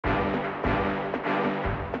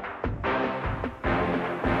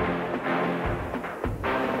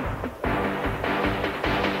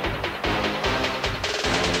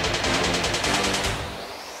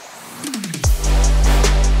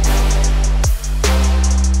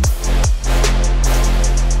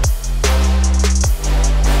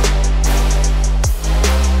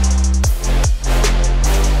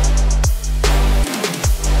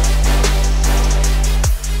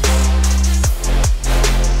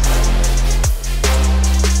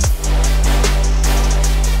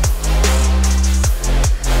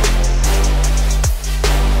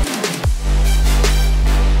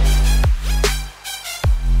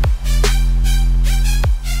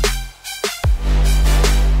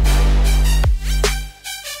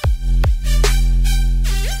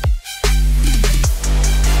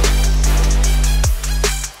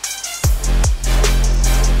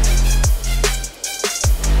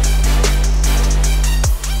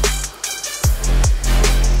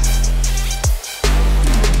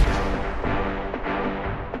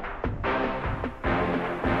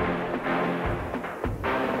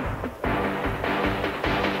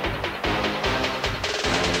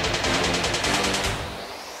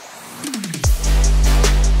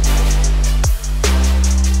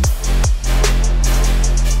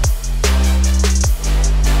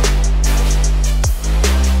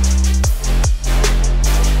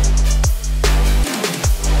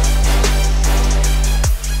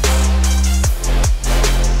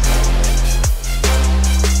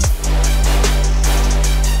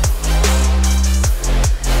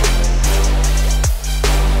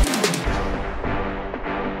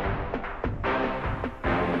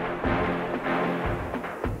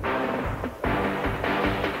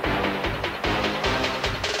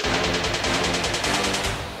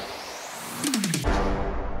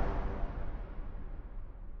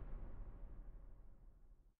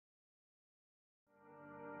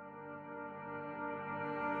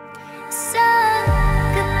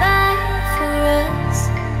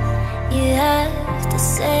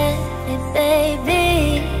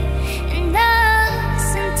baby. And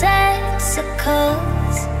us in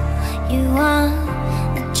Texas, you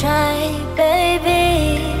wanna try,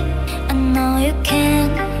 baby. I know you can,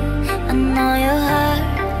 I know your heart,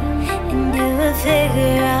 and you will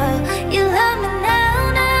figure out you love me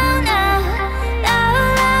now, now, now, now,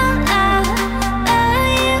 now, now.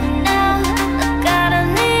 Love you now, I gotta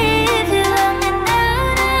leave. You love me now,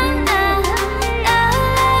 now, now, now,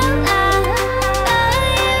 now, now. Love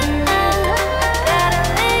you now, gotta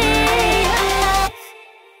leave.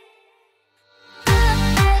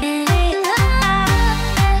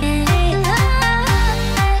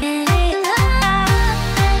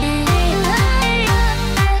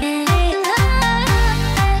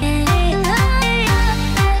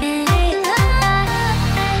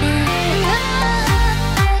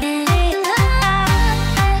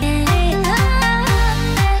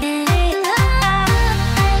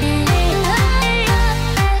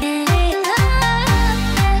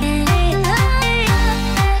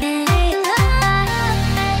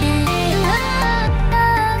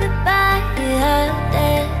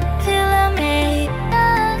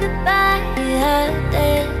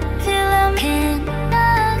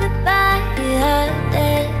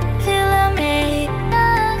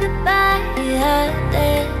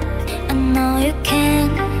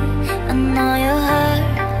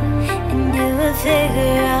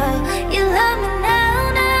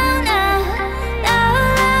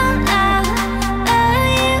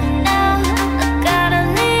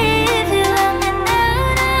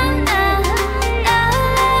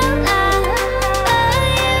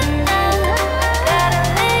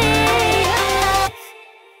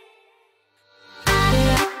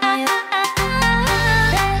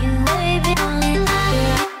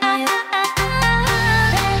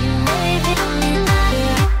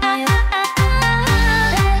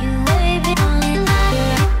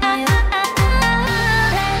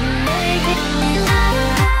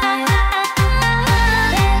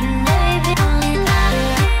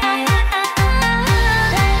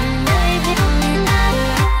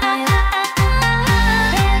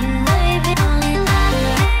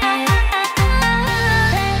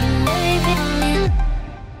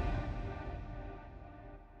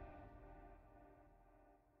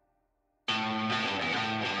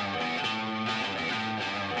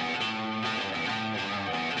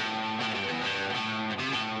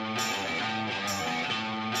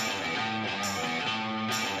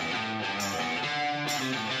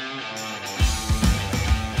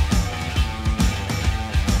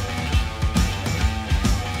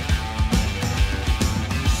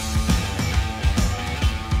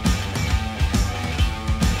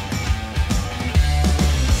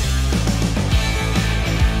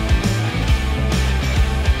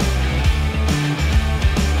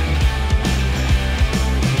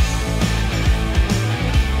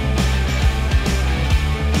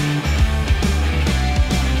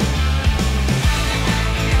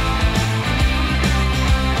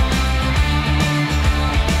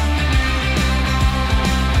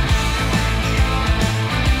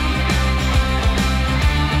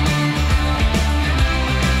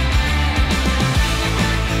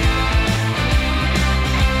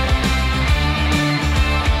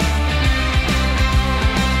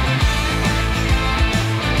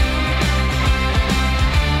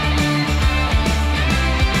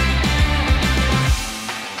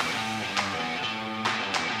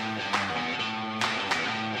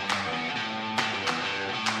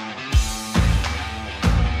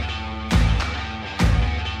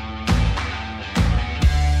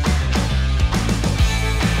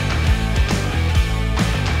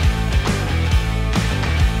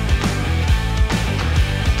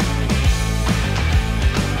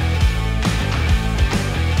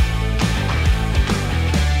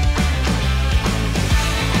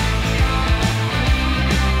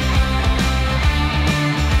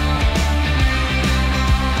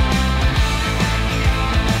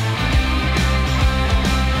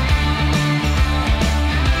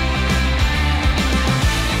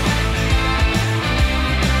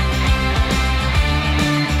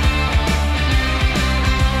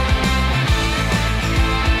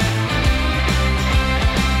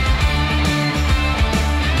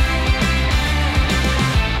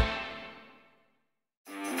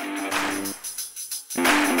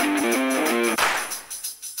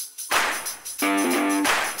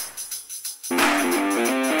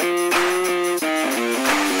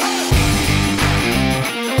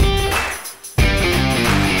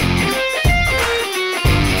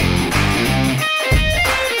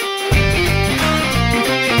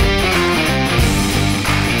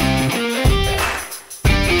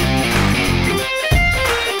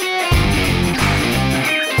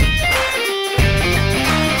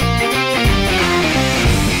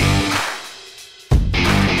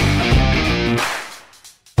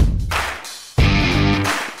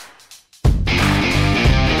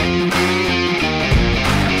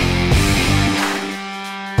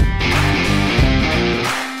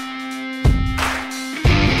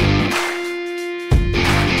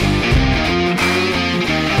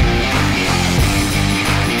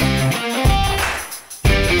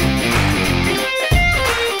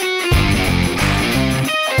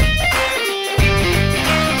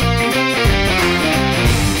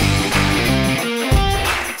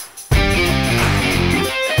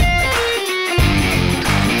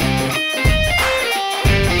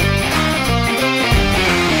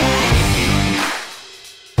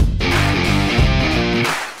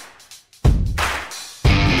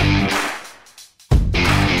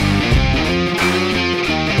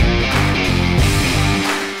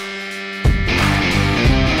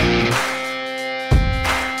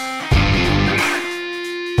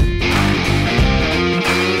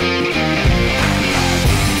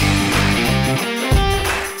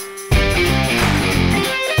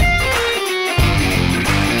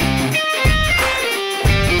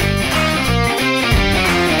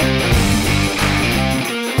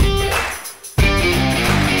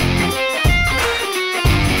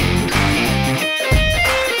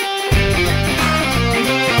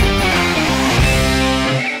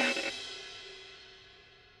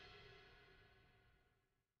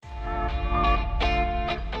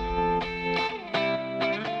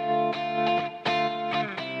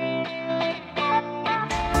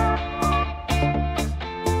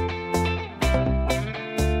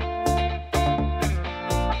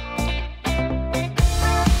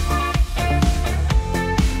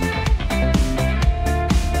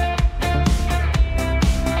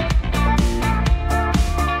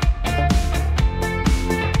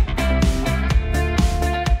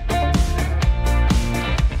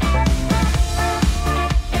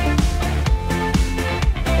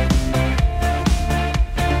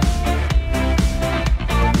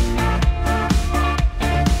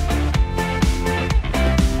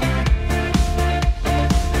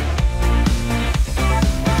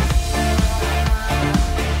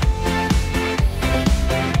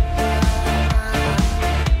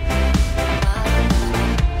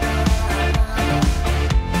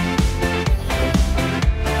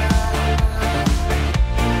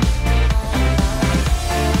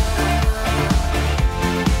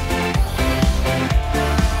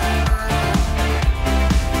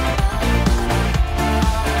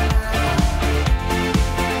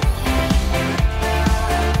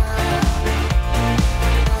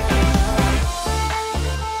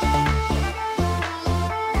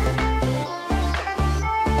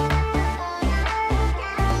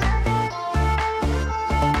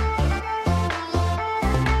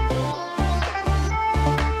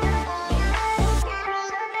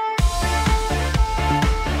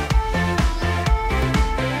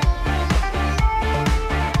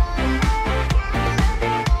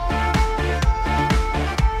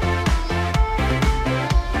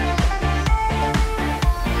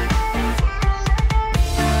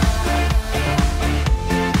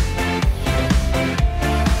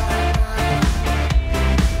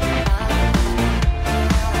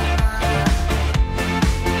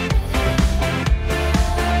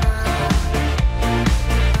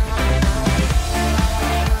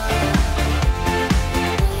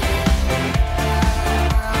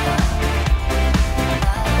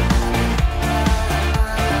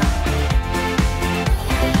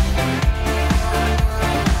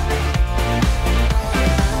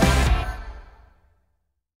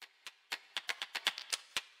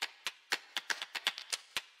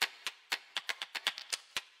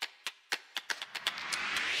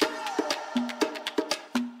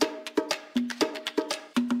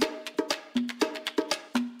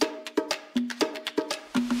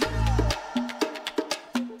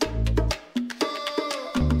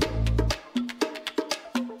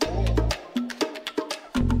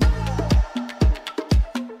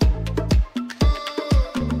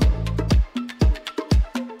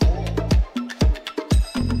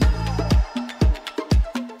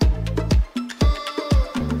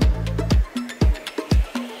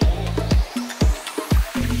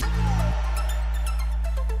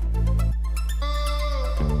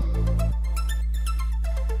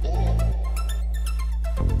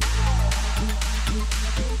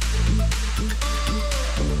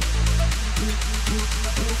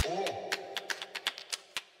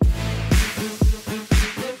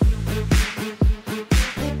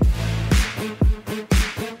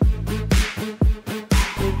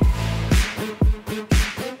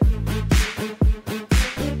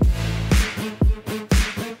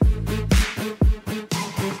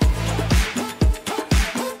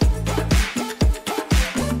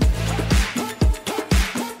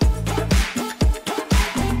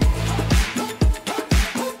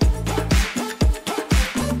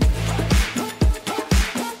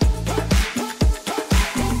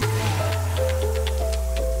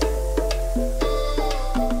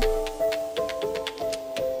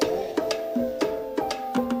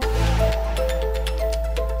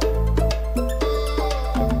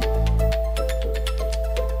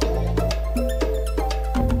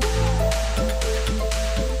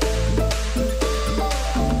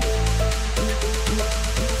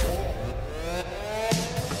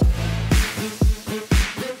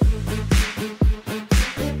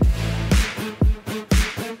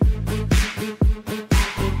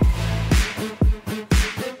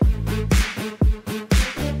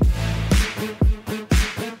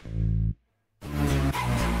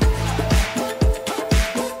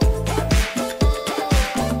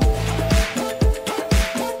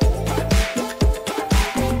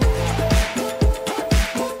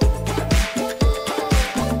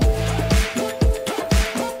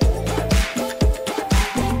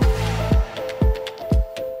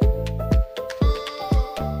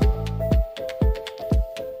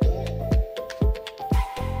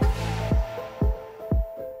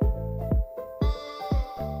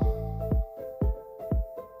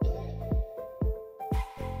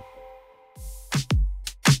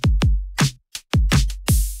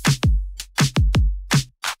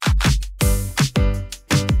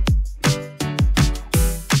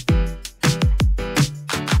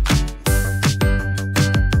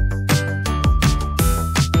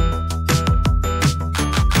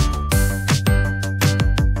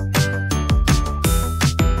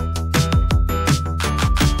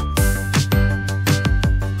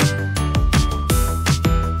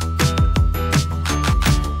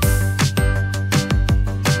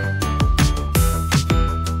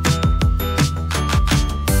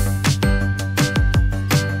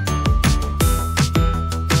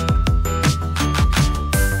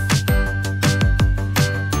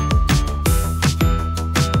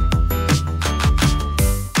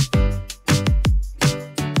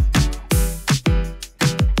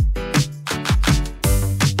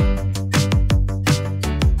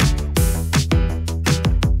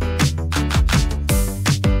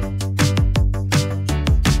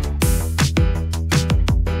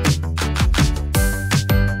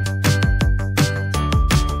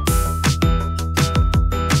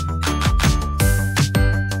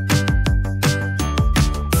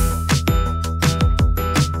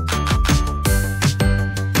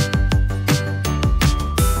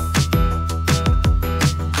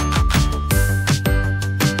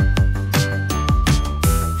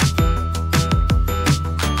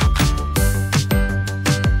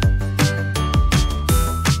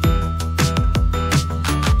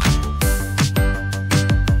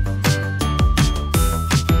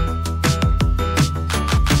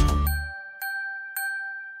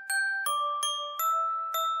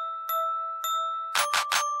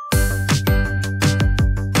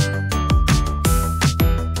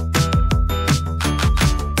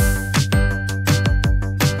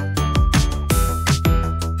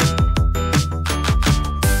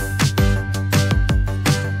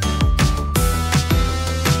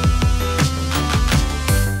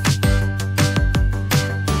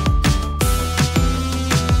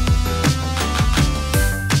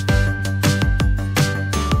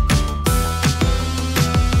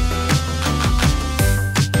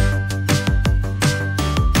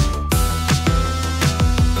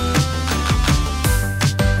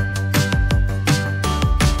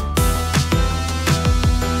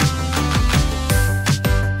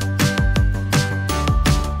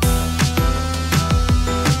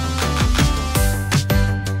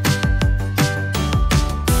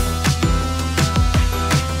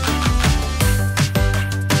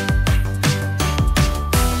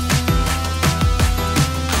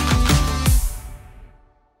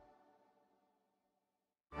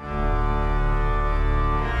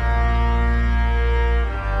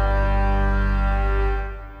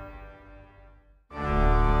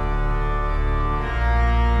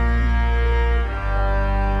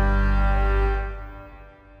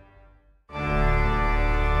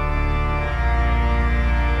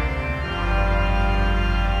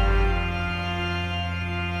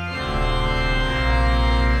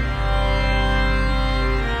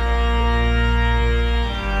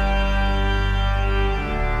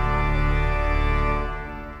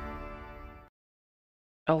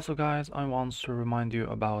 Also guys, I want to remind you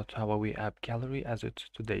about Huawei AppGallery as it's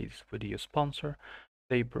today's video sponsor.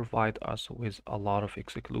 They provide us with a lot of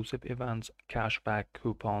exclusive events, cashback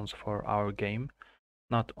coupons for our game.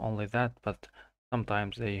 Not only that, but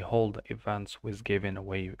sometimes they hold events with giving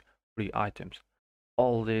away free items.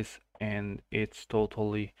 All this, and it's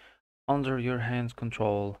totally under your hands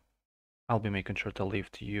control. I'll be making sure to leave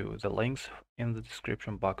to you the links in the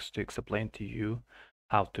description box to explain to you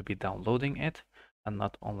how to be downloading it. And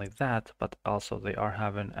not only that, but also they are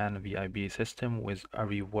having an VIB system with a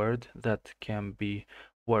reward that can be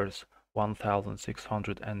worth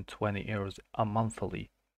 1,620 euros a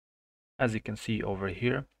monthly. As you can see over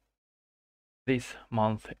here, this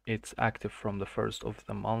month it's active from the first of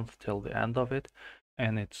the month till the end of it.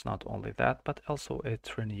 And it's not only that, but also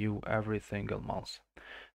it's renew every single month.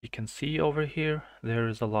 You can see over here, there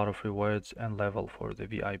is a lot of rewards and level for the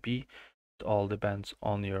VIB. It all depends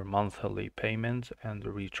on your monthly payment and the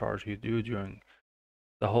recharge you do during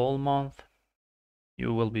the whole month.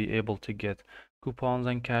 You will be able to get coupons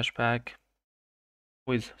and cashback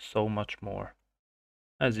with so much more.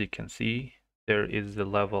 As you can see, there is the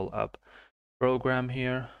level up program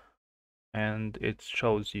here, and it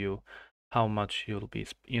shows you how much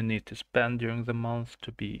you need to spend during the month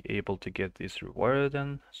to be able to get this reward,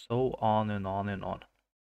 and so on and on and on.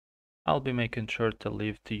 I'll be making sure to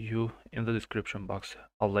leave to you in the description box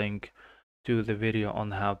a link to the video on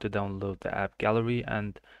how to download the AppGallery,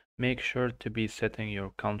 and make sure to be setting your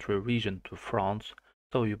country region to France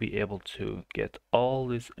so you'll be able to get all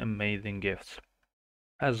these amazing gifts,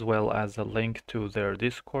 as well as a link to their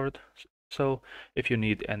Discord. So if you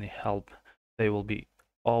need any help, they will be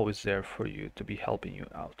always there for you to be helping you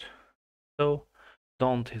out. So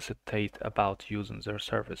don't hesitate about using their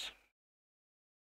service.